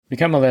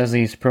Become a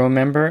Leslie's Pro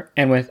member,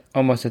 and with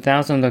almost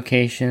 1,000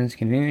 locations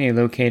conveniently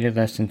located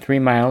less than 3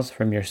 miles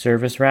from your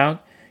service route,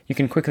 you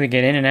can quickly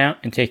get in and out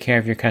and take care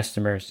of your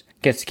customers.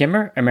 Get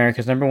Skimmer,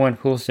 America's #1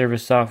 pool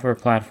service software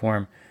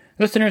platform.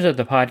 Listeners of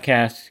the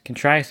podcast can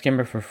try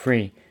Skimmer for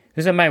free.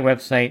 Visit my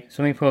website,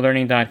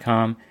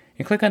 swimmingpoollearning.com,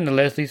 and click on the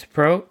Leslie's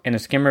Pro and the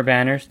Skimmer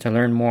banners to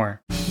learn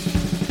more. The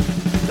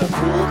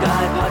Pool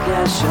Guy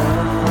Podcast Show.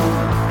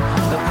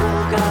 The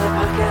Pool Guy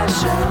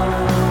Podcast Show.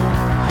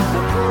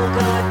 The Pool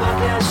Guy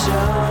Podcast Show.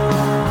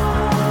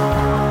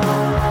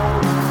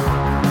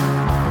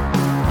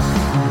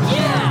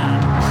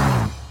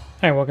 Yeah!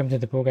 Hi, welcome to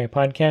the Pool Guy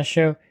Podcast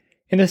Show.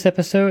 In this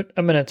episode,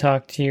 I'm going to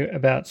talk to you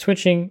about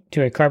switching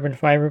to a carbon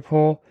fiber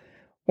pole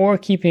or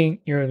keeping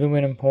your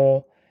aluminum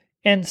pole,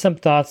 and some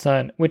thoughts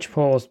on which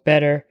pole is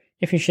better,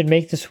 if you should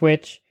make the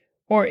switch,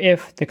 or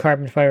if the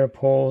carbon fiber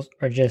poles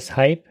are just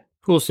hype.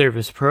 Pool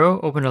Service Pro,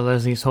 open a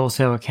Leslie's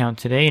wholesale account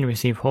today and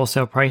receive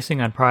wholesale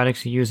pricing on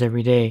products you use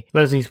every day.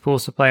 Leslie's Pool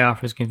Supply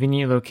offers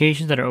convenient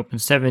locations that are open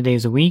 7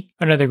 days a week.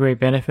 Another great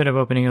benefit of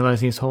opening a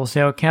Leslie's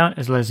wholesale account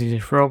is Leslie's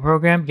referral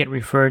program. Get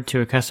referred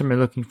to a customer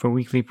looking for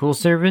weekly pool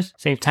service.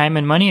 Save time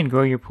and money and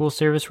grow your pool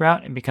service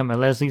route and become a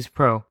Leslie's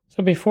Pro.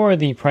 So before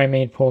the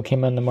Primate pole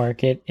came on the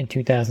market in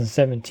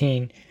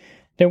 2017,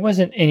 there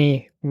wasn't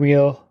any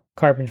real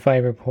carbon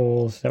fiber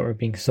poles that were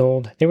being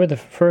sold. They were the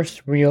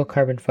first real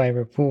carbon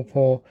fiber pool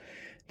pole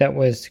that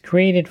was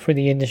created for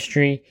the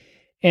industry,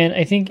 and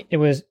I think it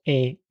was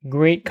a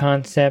great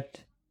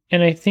concept,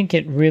 and I think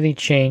it really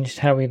changed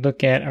how we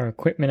look at our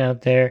equipment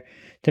out there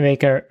to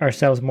make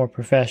ourselves more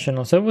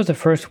professional. So it was the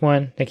first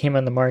one that came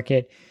on the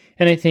market,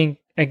 and I think,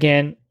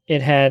 again,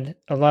 it had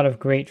a lot of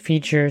great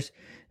features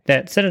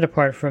that set it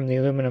apart from the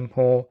aluminum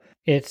pole.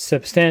 It's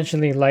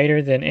substantially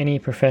lighter than any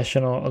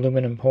professional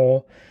aluminum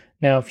pole.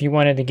 Now, if you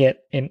wanted to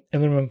get an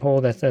aluminum pole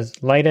that's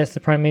as light as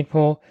the Primate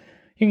pole,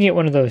 you can get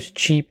one of those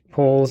cheap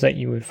poles that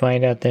you would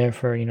find out there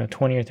for,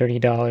 $20 or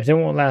 $30. It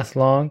won't last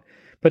long,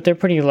 but they're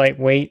pretty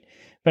lightweight.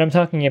 But I'm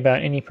talking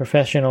about any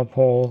professional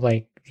pole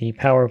like the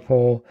Power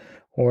Pole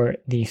or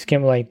the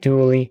Skimlite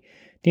Dually.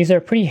 These are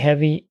pretty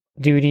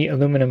heavy-duty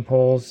aluminum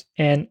poles,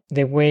 and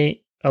they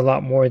weigh a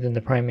lot more than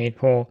the Primate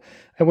pole.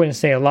 I wouldn't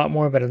say a lot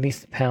more, but at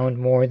least a pound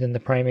more than the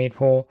Primate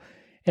pole.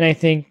 And I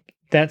think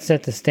that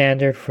set the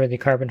standard for the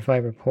carbon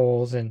fiber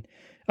poles, and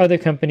other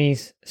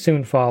companies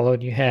soon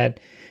followed. You had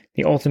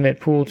the Ultimate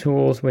Pool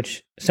Tools,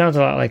 which sounds a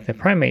lot like the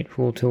Primate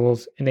Pool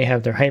Tools, and they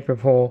have their Hyper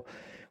Pole,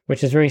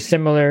 which is very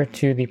similar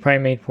to the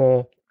Primate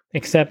pole,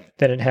 except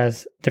that it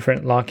has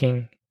different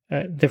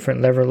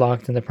lever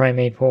lock than the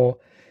Primate pole.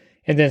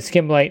 And then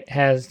Skimlite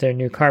has their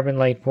new Carbon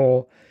Light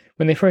pole.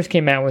 When they first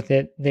came out with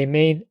it, they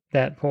made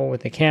that pole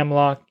with a cam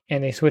lock,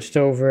 and they switched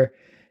over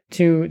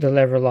to the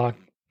lever lock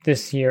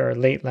this year or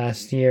late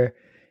last year.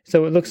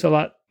 So it looks a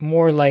lot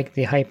more like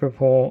the Hyper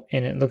pole,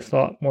 and it looks a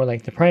lot more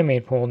like the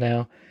Primate pole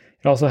now.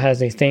 It also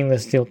has a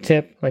stainless steel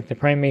tip like the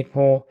Primate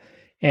pole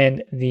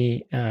and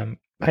the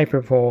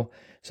Hyper pole.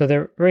 So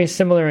they're very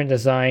similar in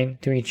design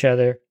to each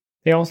other.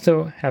 They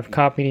also have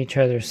copied each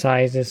other's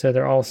sizes, so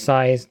they're all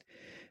sized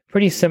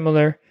pretty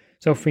similar.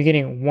 So if you're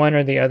getting one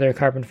or the other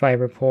carbon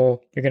fiber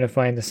pole, you're going to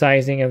find the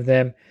sizing of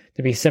them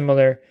to be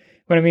similar.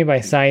 What I mean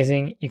by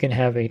sizing, you can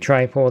have a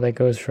tri-pole that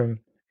goes from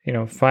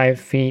 5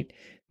 feet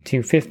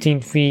to 15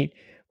 feet,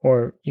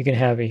 or you can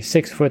have a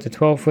 6 foot to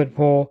 12 foot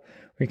pole,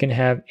 or you can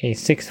have a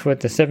 6 foot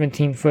to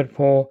 17 foot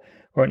pole,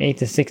 or an 8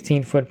 to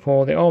 16 foot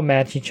pole. They all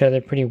match each other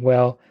pretty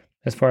well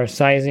as far as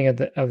sizing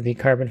of the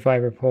carbon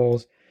fiber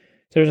poles.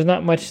 So there's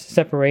not much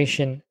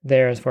separation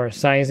there as far as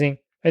sizing.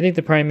 I think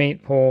the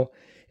Primate pole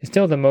is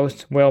still the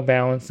most well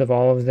balanced of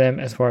all of them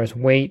as far as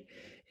weight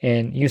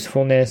and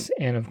usefulness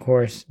and, of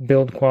course,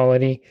 build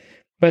quality.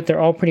 But they're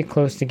all pretty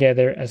close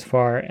together as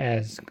far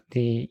as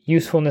the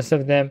usefulness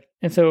of them.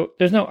 And so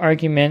there's no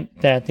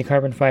argument that the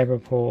carbon fiber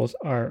poles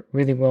are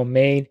really well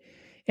made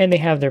and they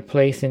have their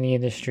place in the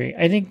industry.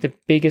 I think the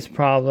biggest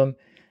problem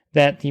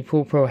that the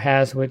Pool Pro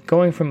has with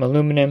going from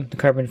aluminum to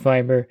carbon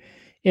fiber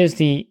is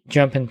the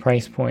jump in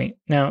price point.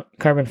 Now,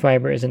 carbon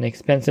fiber is an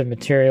expensive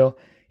material.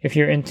 If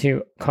you're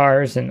into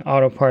cars and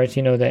auto parts,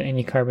 you know that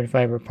any carbon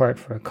fiber part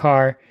for a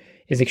car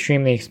is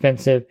extremely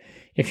expensive.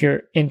 If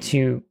you're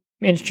into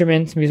musical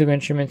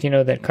instruments, you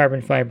know that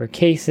carbon fiber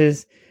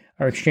cases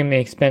are extremely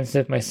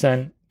expensive. My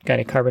son got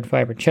a carbon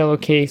fiber cello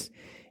case,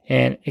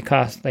 and it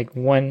costs like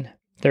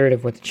 1/3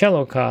 of what the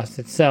cello costs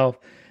itself.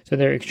 So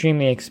they're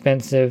extremely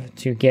expensive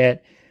to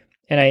get.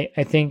 And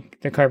I think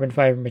the carbon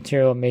fiber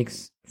material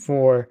makes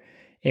for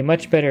a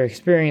much better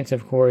experience,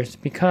 of course,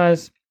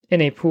 because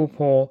in a pool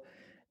pole,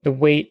 the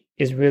weight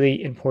is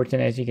really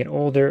important as you get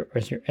older,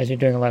 or as you're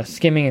doing a lot of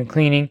skimming and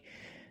cleaning.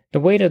 The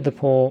weight of the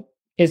pole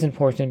is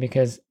important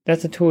because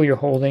that's a tool you're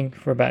holding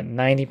for about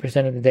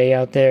 90% of the day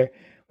out there,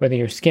 whether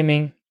you're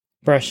skimming,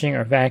 brushing,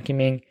 or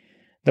vacuuming.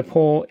 The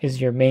pole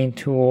is your main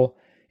tool.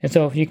 And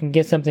so if you can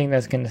get something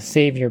that's going to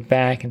save your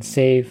back and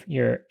save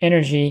your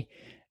energy,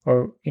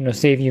 or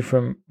save you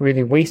from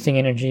really wasting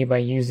energy by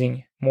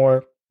using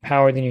more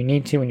power than you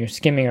need to when you're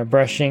skimming or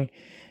brushing,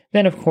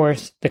 then of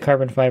course the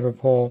carbon fiber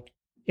pole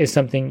is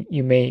something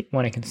you may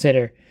want to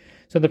consider.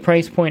 So the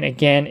price point,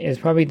 again, is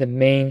probably the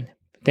main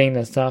thing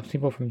that stops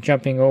people from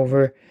jumping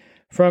over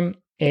from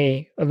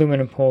a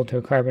aluminum pole to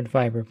a carbon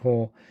fiber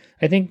pole.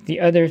 I think the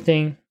other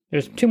thing,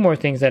 there's two more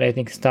things that I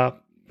think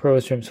stop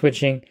pros from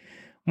switching.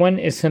 One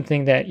is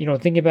something that you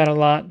don't think about a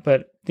lot,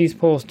 but these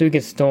poles do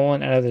get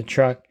stolen out of the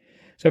truck.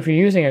 So if you're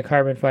using a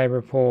carbon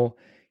fiber pole,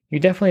 you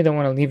definitely don't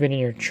want to leave it in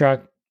your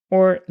truck,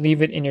 or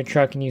leave it in your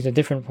truck and use a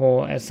different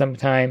pole at some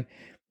time,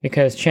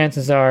 because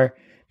chances are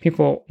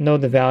people know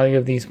the value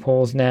of these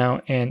poles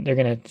now and they're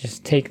going to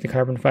just take the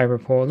carbon fiber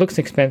pole. It looks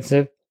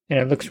expensive and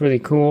it looks really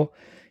cool.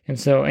 And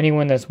so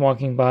anyone that's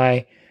walking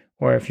by,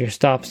 or if you're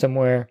stopped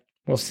somewhere,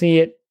 will see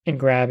it and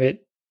grab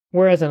it.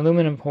 Whereas an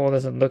aluminum pole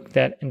doesn't look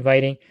that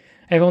inviting.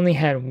 I've only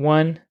had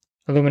one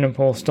aluminum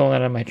pole stolen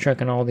out of my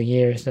truck in all the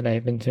years that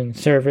I've been doing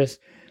service.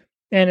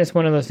 And it's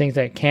one of those things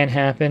that can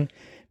happen,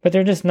 but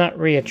they're just not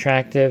really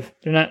attractive.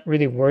 They're not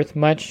really worth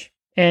much.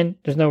 And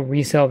there's no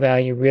resale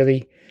value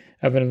really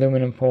of an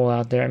aluminum pole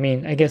out there. I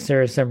mean, I guess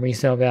there is some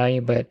resale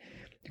value, but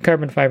the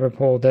carbon fiber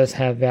pole does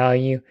have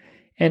value,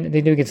 and they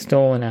do get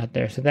stolen out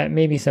there. So that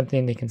may be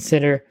something to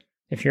consider.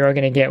 If you are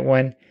going to get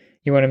one,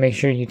 you want to make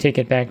sure you take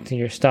it back to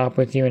your stop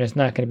with you, and it's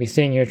not going to be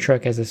sitting in your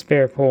truck as a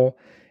spare pole.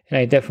 And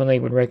I definitely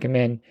would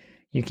recommend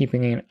you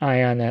keeping an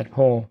eye on that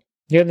pole.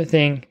 The other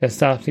thing that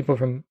stops people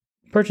from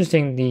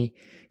purchasing the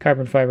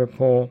carbon fiber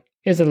pole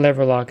is a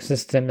lever lock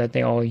system that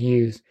they all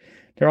use.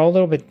 They're all a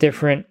little bit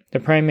different. The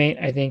Primate,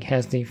 I think,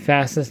 has the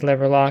fastest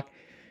lever lock,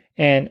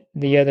 and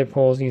the other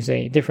poles use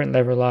a different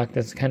lever lock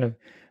that's kind of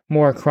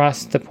more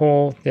across the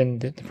pole than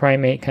the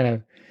Primate kind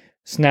of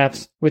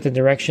snaps with the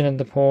direction of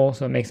the pole,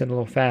 so it makes it a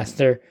little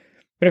faster.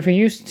 But if you're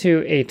used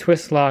to a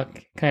twist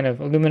lock kind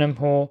of aluminum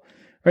pole,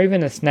 or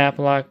even a snap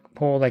lock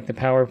pole like the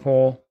power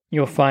pole,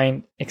 you'll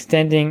find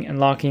extending and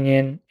locking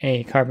in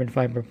a carbon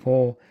fiber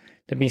pole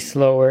to be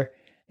slower.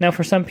 Now,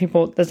 for some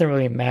people, it doesn't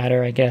really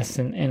matter, I guess,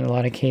 in a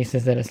lot of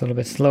cases that it's a little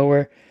bit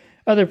slower.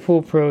 Other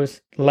pool pros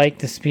like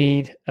the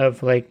speed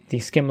of like the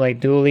Skimlite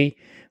Dually,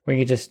 where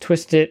you just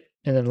twist it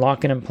and then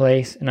lock it in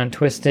place and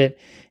untwist it.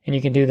 And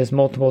you can do this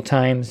multiple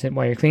times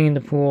while you're cleaning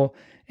the pool,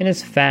 and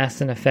it's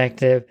fast and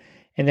effective.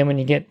 And then when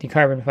you get the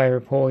carbon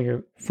fiber pole,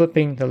 you're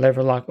flipping the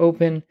lever lock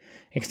open,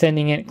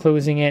 extending it,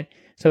 closing it.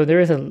 So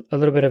there is a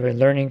little bit of a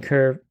learning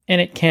curve,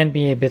 and it can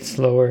be a bit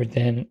slower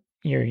than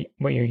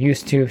what you're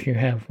used to if you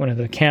have one of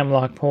the cam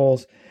lock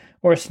poles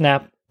or a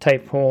snap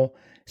type pole.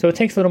 So it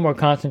takes a little more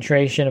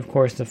concentration, of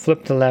course, to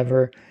flip the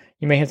lever.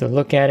 You may have to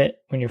look at it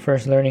when you're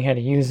first learning how to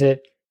use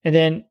it. And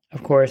then,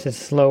 of course, it's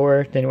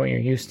slower than what you're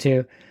used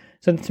to.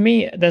 So to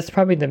me, that's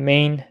probably the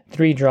main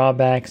three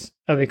drawbacks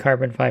of a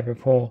carbon fiber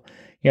pole.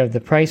 You have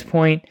the price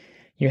point,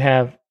 you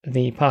have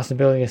the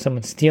possibility of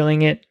someone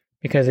stealing it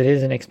because it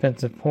is an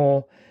expensive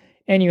pole,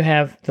 and you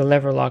have the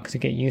lever locks to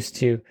get used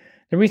to.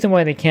 The reason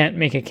why they can't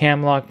make a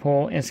cam lock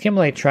pole, and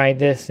Skimlite tried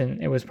this and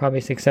it was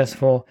probably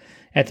successful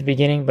at the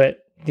beginning, but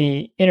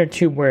the inner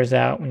tube wears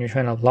out when you're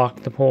trying to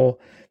lock the pole.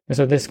 And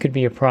so this could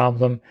be a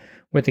problem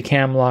with the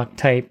cam lock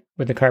type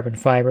with the carbon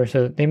fiber.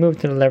 So they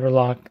moved to the lever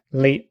lock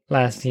late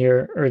last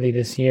year, early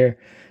this year.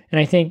 And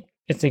I think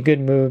it's a good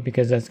move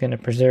because that's going to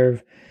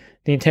preserve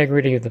the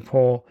integrity of the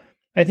pole.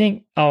 I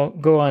think I'll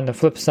go on the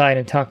flip side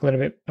and talk a little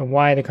bit of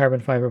why the carbon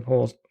fiber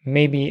poles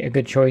may be a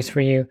good choice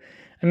for you.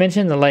 I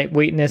mentioned the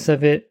lightweightness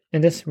of it,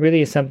 and this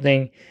really is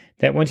something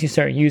that once you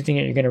start using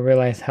it, you're going to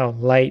realize how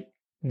light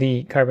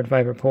the carbon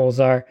fiber poles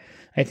are.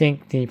 I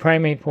think the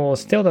Primate pole is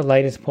still the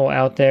lightest pole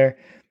out there,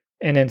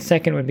 and then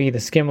second would be the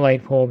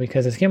Skimlite pole,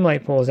 because the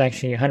Skimlite pole is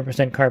actually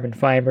 100% carbon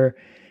fiber,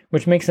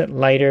 which makes it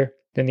lighter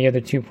than the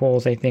other two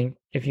poles. I think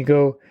if you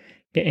go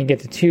and get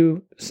the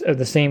two of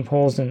the same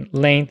poles in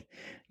length,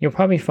 you'll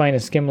probably find a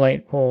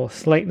Skimlite pole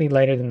slightly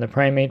lighter than the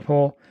Primate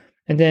pole,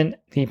 and then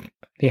the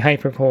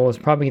Hyper pole is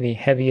probably the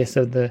heaviest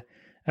of the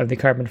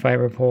carbon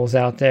fiber poles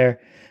out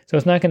there. So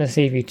it's not going to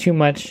save you too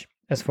much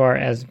as far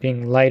as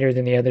being lighter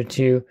than the other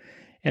two.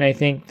 And I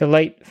think the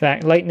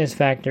lightness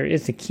factor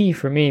is the key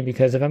for me,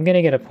 because if I'm going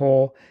to get a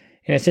pole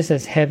and it's just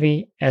as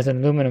heavy as an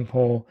aluminum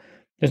pole,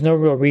 there's no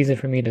real reason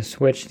for me to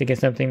switch to get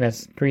something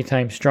that's 3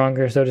 times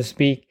stronger, so to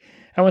speak.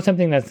 I want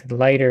something that's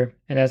lighter,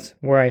 and that's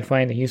where I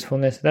find the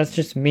usefulness. That's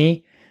just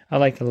me. I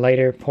like the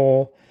lighter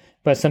pole,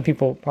 but some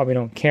people probably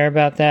don't care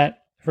about that.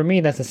 For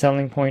me, that's a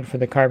selling point for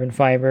the carbon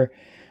fiber.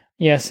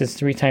 Yes, it's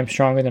 3 times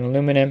stronger than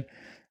aluminum.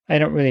 I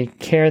don't really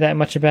care that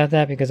much about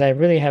that because I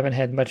really haven't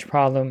had much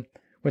problem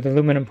with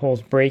aluminum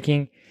poles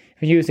breaking.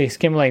 If you use a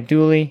Skimlite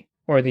Dually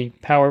or the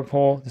power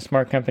pole, the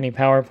Smart Company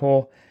power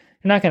pole,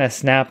 they're not going to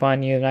snap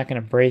on you. They're not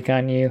going to break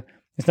on you.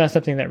 It's not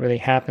something that really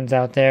happens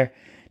out there.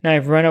 Now,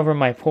 I've run over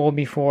my pole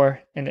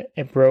before and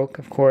it broke,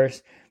 of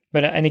course.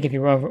 But I think if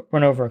you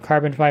run over a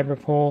carbon fiber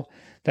pole,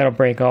 that'll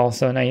break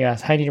also. Now you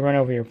ask, how do you run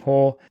over your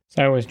pole?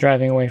 So I was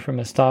driving away from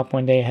a stop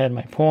one day. I had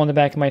my pole in the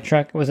back of my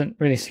truck. It wasn't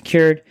really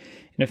secured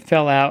and it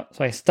fell out.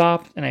 So I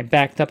stopped and I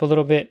backed up a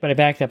little bit, but I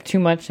backed up too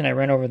much and I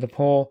ran over the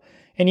pole.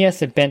 And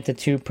yes, it bent the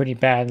tube pretty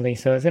badly.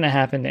 So it's going to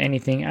happen to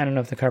anything. I don't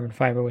know if the carbon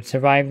fiber would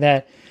survive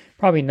that.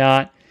 Probably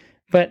not.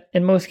 But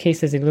in most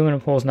cases, the aluminum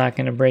pole is not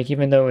going to break,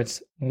 even though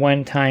it's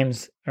 3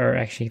 times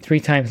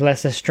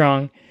less as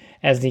strong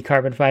as the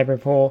carbon fiber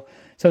pole.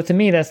 So to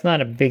me, that's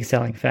not a big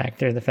selling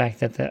factor, the fact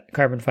that the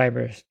carbon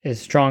fiber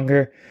is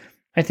stronger.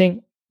 I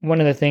think one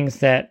of the things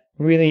that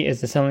really is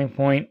the selling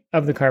point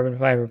of the carbon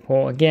fiber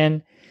pole,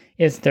 again,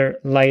 is they're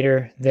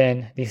lighter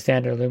than the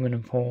standard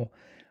aluminum pole.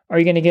 Are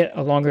you going to get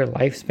a longer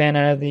lifespan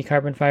out of the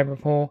carbon fiber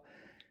pole?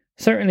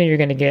 Certainly you're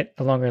going to get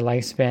a longer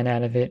lifespan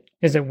out of it.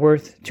 Is it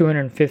worth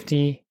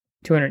 $250,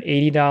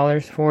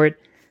 $280 for it?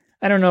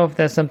 I don't know if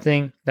that's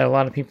something that a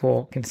lot of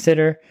people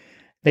consider.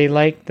 They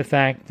like the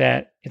fact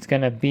that it's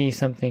going to be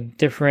something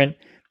different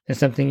and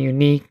something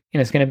unique,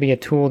 and it's going to be a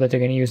tool that they're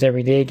going to use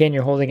every day. Again,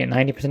 you're holding it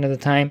 90% of the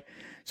time.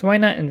 So why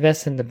not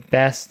invest in the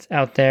best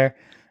out there?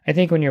 I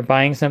think when you're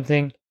buying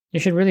something, you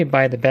should really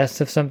buy the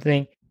best of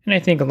something. And I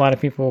think a lot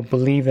of people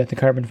believe that the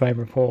carbon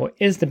fiber pole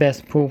is the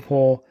best pool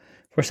pole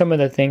for some of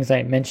the things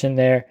I mentioned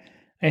there.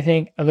 I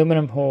think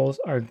aluminum poles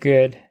are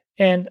good,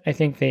 and I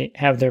think they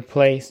have their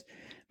place.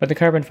 But the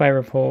carbon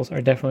fiber poles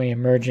are definitely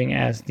emerging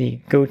as the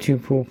go-to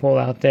pool pole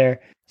out there.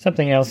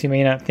 Something else you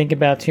may not think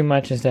about too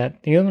much is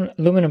that the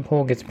aluminum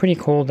pole gets pretty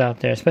cold out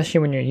there,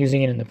 especially when you're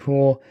using it in the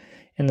pool.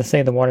 And let's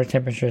say the water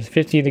temperature is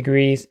 50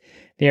 degrees,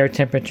 the air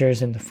temperature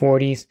is in the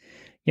 40s.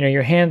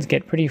 Your hands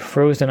get pretty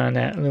frozen on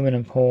that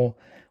aluminum pole,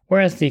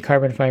 whereas the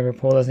carbon fiber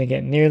pole doesn't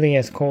get nearly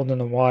as cold in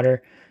the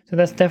water. So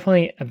that's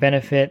definitely a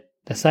benefit,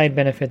 the side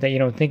benefit that you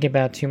don't think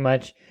about too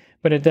much,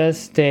 but it does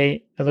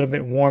stay a little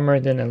bit warmer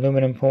than the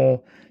aluminum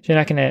pole. So you're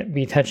not going to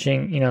be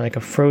touching, like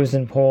a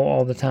frozen pole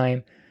all the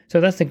time. So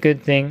that's a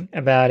good thing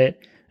about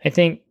it. I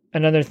think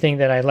another thing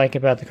that I like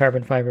about the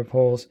carbon fiber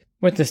poles,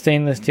 with the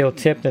stainless steel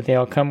tip that they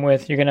all come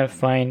with, you're going to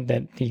find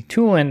that the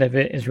tool end of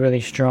it is really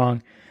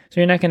strong. So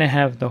you're not going to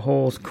have the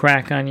holes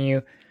crack on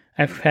you.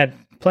 I've had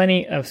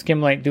plenty of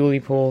Skimlite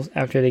dually poles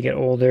after they get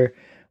older,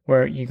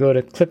 where you go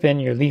to clip in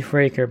your leaf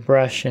rake or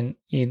brush and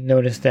you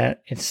notice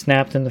that it's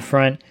snapped in the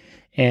front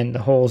and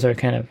the holes are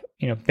kind of,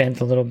 bent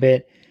a little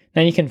bit.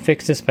 Now you can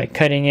fix this by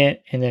cutting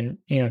it and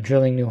then,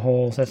 drilling new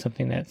holes. That's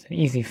something that's an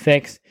easy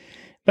fix.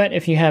 But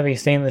if you have a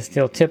stainless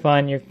steel tip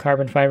on your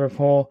carbon fiber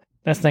pole,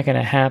 that's not going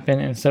to happen.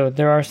 And so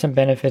there are some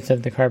benefits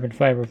of the carbon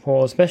fiber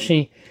pole,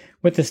 especially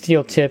with the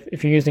steel tip.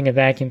 If you're using a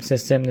vacuum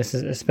system, this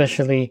is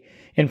especially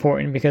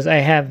important because I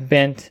have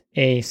bent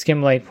a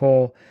Skimlite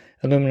pole,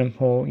 aluminum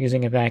pole,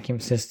 using a vacuum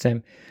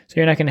system. So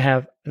you're not going to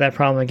have that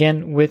problem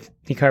again with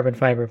the carbon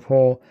fiber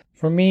pole.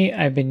 For me,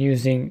 I've been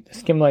using the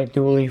Skimlite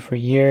dually for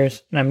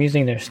years, and I'm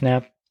using their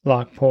snap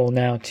lock pole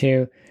now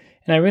too.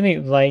 And I really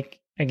like,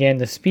 again,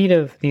 the speed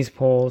of these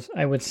poles.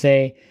 I would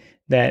say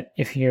that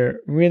if you're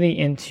really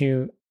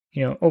into,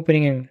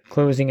 opening and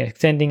closing,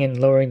 extending and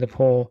lowering the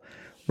pole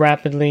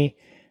rapidly,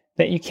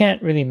 that you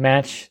can't really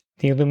match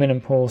the aluminum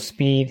pole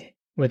speed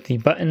with the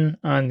button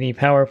on the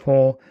power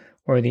pole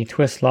or the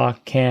twist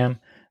lock cam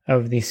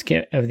of the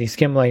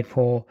Skimlite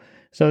pole.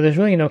 So there's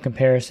really no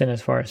comparison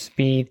as far as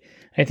speed.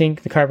 I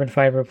think the carbon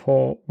fiber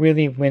pole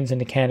really wins in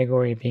the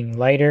category of being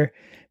lighter,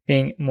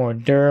 being more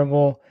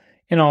durable,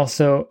 and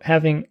also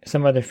having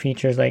some other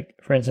features, like,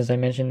 for instance, I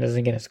mentioned, it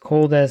doesn't get as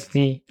cold as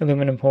the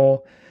aluminum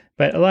pole.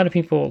 But a lot of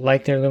people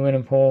like their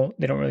aluminum pole.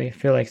 They don't really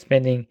feel like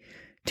spending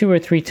 2 or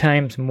 3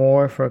 times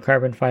more for a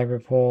carbon fiber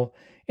pole.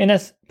 And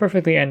that's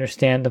perfectly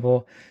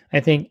understandable. I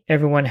think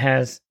everyone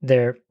has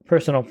their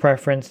personal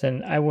preference,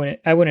 and I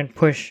wouldn't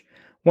push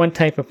one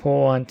type of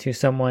pole onto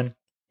someone.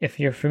 If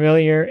you're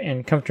familiar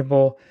and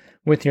comfortable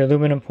with your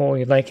aluminum pole,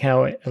 you like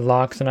how it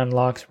locks and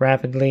unlocks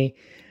rapidly,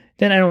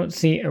 then I don't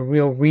see a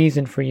real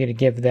reason for you to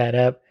give that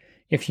up.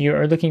 If you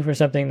are looking for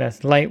something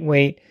that's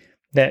lightweight,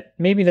 that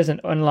maybe doesn't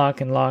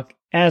unlock and lock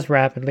as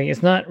rapidly,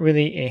 it's not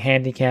really a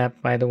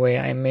handicap, by the way.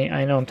 I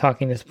know I'm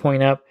talking this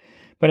point up,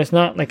 but it's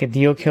not like a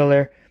deal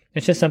killer.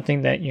 It's just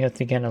something that you have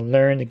to kind of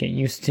learn to get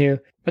used to.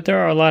 But there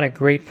are a lot of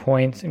great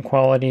points and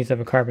qualities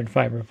of a carbon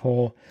fiber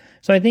pole.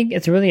 So I think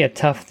it's really a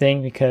tough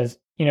thing because,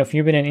 if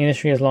you've been in the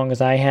industry as long as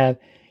I have,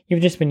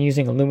 you've just been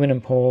using aluminum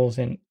poles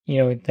and,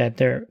 that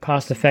they're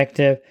cost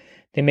effective.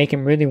 They make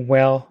them really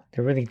well.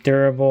 They're really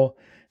durable.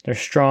 They're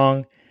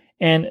strong.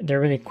 And they're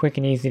really quick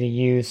and easy to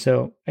use.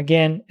 So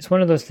again, it's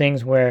one of those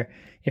things where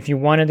if you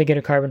wanted to get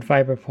a carbon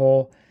fiber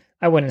pole,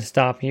 I wouldn't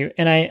stop you.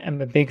 And I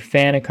am a big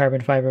fan of carbon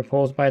fiber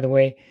poles, by the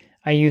way.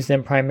 I use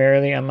them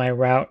primarily on my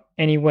route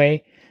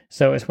anyway.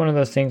 So it's one of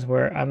those things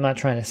where I'm not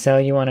trying to sell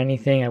you on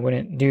anything. I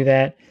wouldn't do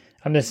that.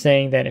 I'm just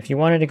saying that if you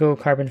wanted to go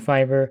carbon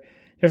fiber,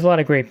 there's a lot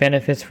of great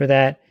benefits for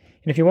that.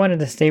 And if you wanted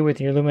to stay with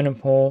your aluminum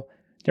pole,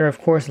 there are of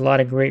course a lot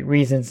of great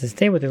reasons to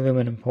stay with the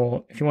aluminum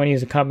pole. If you want to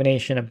use a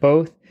combination of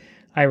both,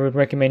 I would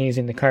recommend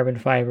using the carbon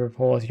fiber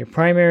pole as your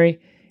primary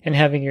and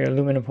having your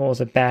aluminum pole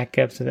as a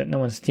backup so that no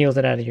one steals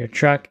it out of your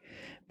truck.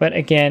 But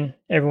again,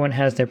 everyone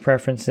has their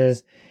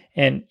preferences.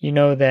 And you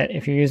know that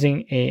if you're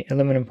using a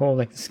aluminum pole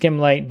like the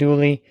Skimlite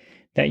dually,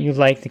 that you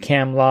like the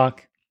cam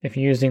lock. If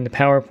you're using the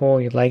power pole,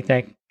 you like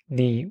that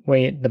the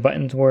way the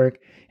buttons work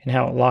and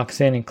how it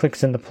locks in and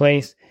clicks into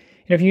place.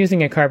 And if you're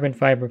using a carbon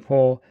fiber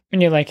pole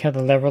and you like how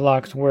the lever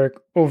locks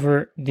work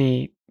over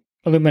the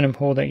aluminum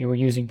pole that you were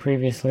using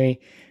previously,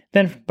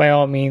 then by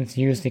all means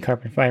use the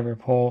carbon fiber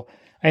pole.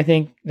 I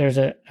think there's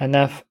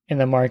enough in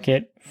the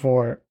market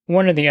for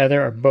one or the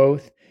other or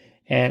both,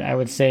 and I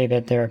would say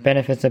that there are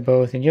benefits of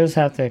both, and you'll just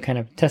have to kind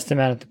of test them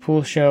out at the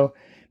pool show.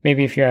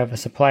 Maybe if you have a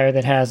supplier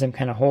that has them,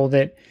 kind of hold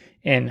it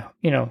and,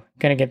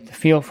 kind of get the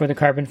feel for the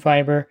carbon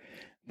fiber.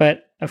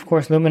 But of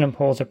course, aluminum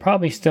poles are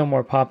probably still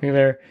more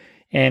popular,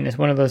 and it's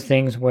one of those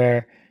things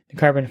where the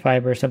carbon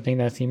fiber is something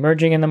that's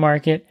emerging in the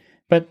market,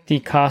 but the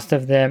cost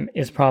of them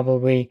is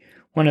probably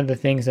one of the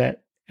things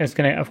that is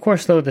going to, of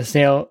course, slow the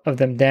sale of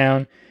them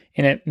down,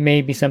 and it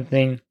may be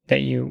something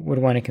that you would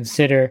want to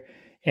consider.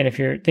 And if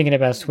you're thinking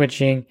about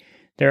switching,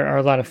 there are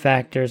a lot of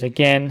factors,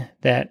 again,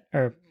 that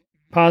are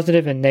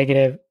positive and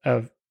negative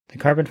of the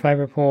carbon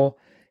fiber pole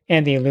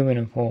and the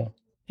aluminum pole.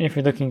 And if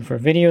you're looking for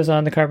videos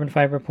on the carbon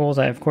fiber poles,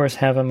 I of course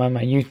have them on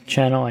my YouTube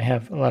channel. I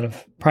have a lot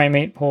of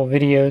primate pole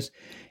videos,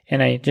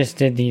 and I just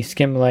did the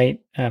Skimlite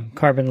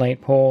carbon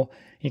light pole.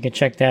 You can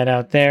check that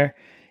out there.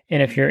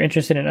 And if you're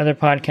interested in other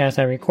podcasts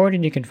I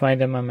recorded, you can find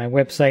them on my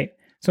website,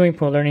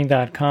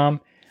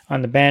 swimmingpoollearning.com.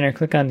 On the banner,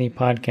 click on the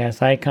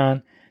podcast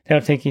icon.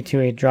 That'll take you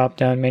to a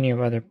drop-down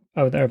menu of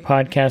other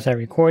podcasts I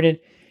recorded.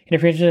 And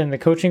if you're interested in the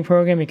coaching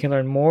program, you can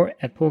learn more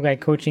at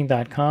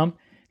poolguycoaching.com.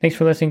 Thanks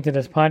for listening to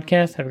this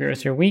podcast. Have a great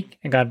rest of your week,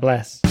 and God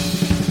bless.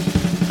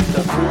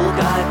 The Pool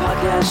Guy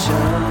Podcast Show.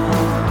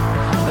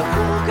 The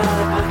Pool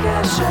Guy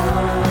Podcast Show.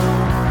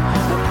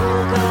 The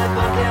Pool Guy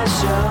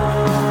Podcast Show.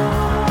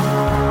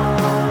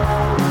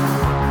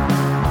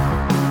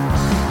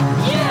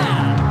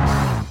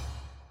 Yeah!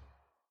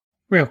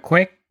 Real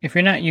quick, if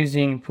you're not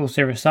using pool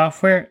service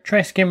software,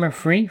 try Skimmer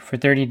free for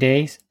 30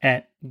 days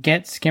at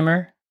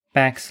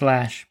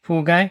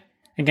getskimmer.com/poolguy.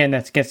 Again,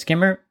 that's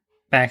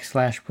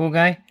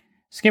getskimmer.com/poolguy.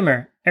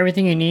 Skimmer,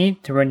 everything you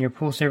need to run your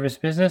pool service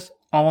business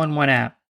all in one app.